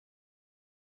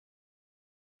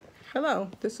Hello,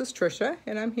 this is Tricia,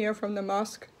 and I'm here from the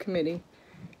Mosque Committee,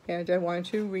 and I want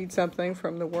to read something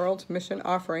from the World Mission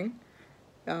Offering.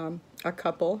 A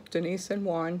couple, Denise and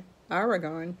Juan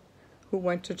Aragon, who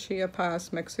went to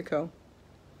Chiapas, Mexico.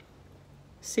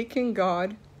 Seeking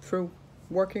God through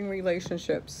working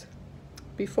relationships.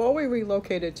 Before we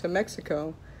relocated to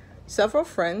Mexico, several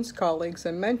friends, colleagues,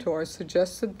 and mentors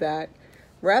suggested that,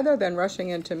 rather than rushing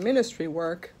into ministry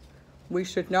work, we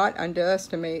should not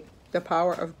underestimate the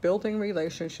power of building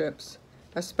relationships,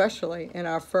 especially in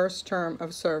our first term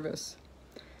of service.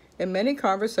 In many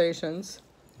conversations,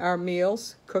 our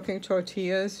meals, cooking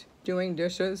tortillas, doing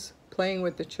dishes, playing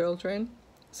with the children,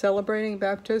 celebrating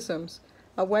baptisms,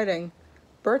 a wedding,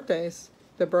 birthdays,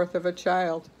 the birth of a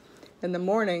child, and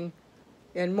mourning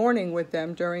with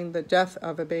them during the death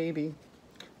of a baby.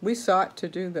 We sought to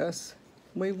do this.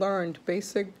 We learned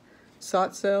basic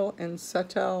Tzatzil and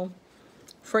Setel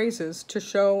phrases to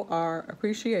show our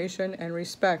appreciation and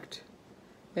respect,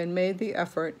 and made the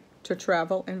effort to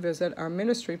travel and visit our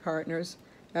ministry partners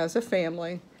as a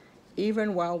family,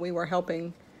 even while we were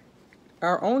helping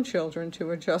our own children to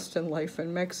adjust in life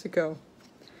in Mexico.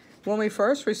 When we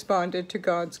first responded to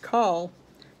God's call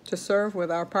to serve with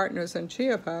our partners in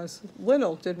Chiapas,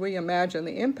 little did we imagine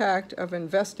the impact of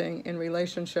investing in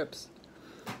relationships.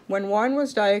 When Juan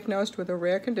was diagnosed with a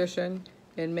rare condition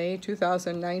in May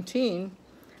 2019,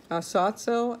 our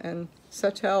Tzatzil and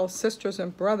Setel sisters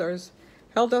and brothers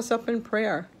held us up in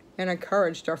prayer and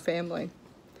encouraged our family.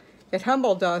 It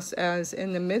humbled us as,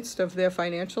 in the midst of their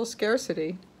financial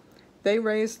scarcity, they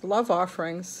raised love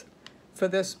offerings for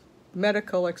his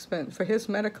medical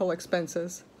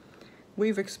expenses.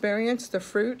 We've experienced the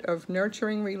fruit of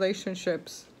nurturing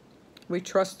relationships. We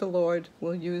trust the Lord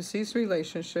will use these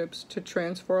relationships to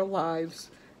transform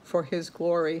lives for His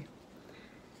glory.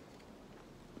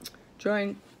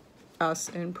 Join us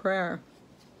in prayer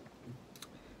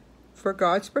for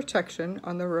God's protection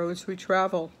on the roads we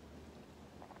travel.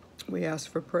 We ask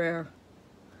for prayer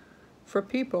for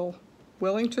people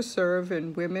willing to serve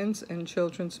in women's and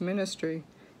children's ministry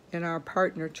in our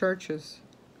partner churches.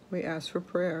 We ask for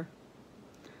prayer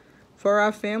for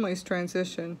our family's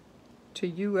transition to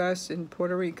U.S. and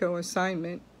Puerto Rico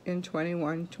assignment in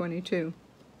 21-22.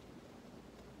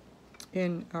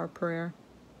 In our prayer,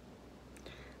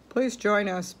 please join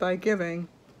us by giving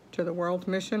to the World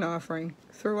Mission Offering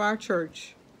through our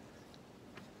church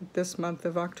this month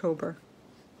of October.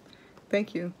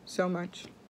 Thank you so much.